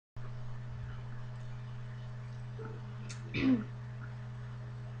Let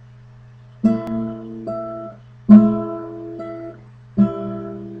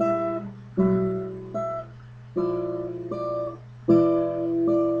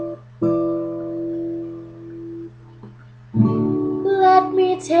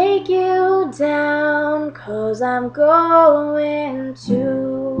me take you down, 'cause I'm going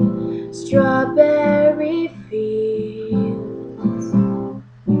to strawberry fields.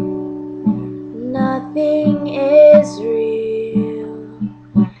 Nothing is real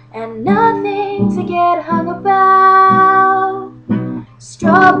and nothing to get hung about.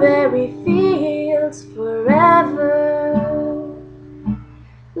 Strawberry fields forever.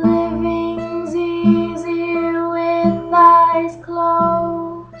 Living's easy with eyes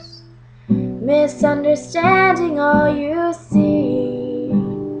closed, misunderstanding all you see.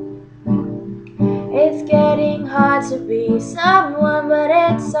 It's getting hard to be someone, but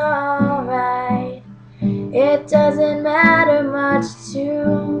it's alright. It doesn't matter much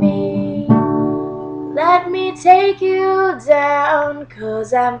to me. Let me take you down,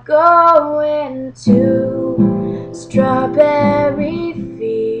 'cause I'm going to strawberry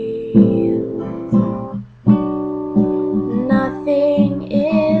fields. Nothing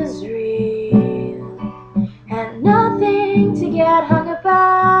is real and nothing to get hung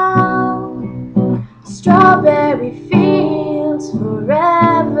about. Strawberry fields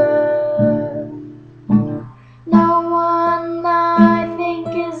forever. No one I think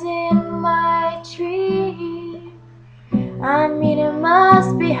is in my tree. I mean, it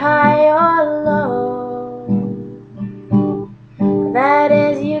must be high or low. That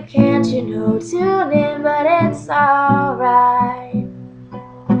is, you can't, tune in, but it's alright.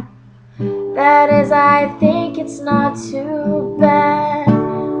 That is, I think it's not too bad.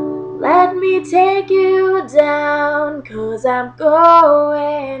 Let me take you down, 'cause I'm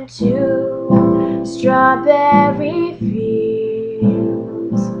going to strawberry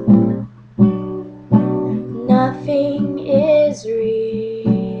fields. Nothing is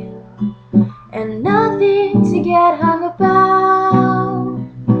real and nothing to get hung about.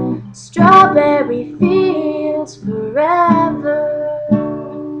 Strawberry fields forever.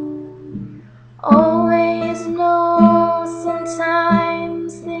 Always know,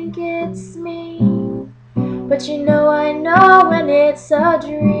 sometimes think it's me, but I know when it's a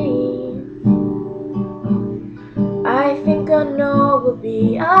dream. I think a no will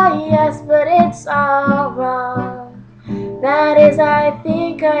be a yes, but it's all wrong. That is, I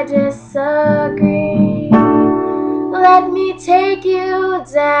think I disagree. Let me take you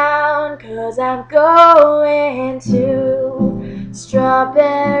down, 'cause I'm going to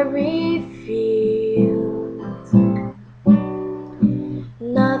strawberry fields.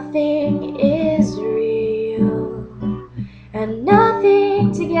 Nothing is real and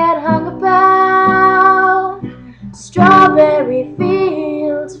nothing to get hung about. Strawberry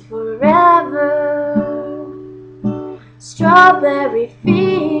fields forever. Strawberry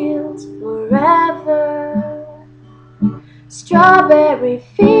fields forever. Strawberry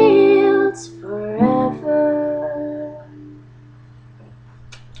fields.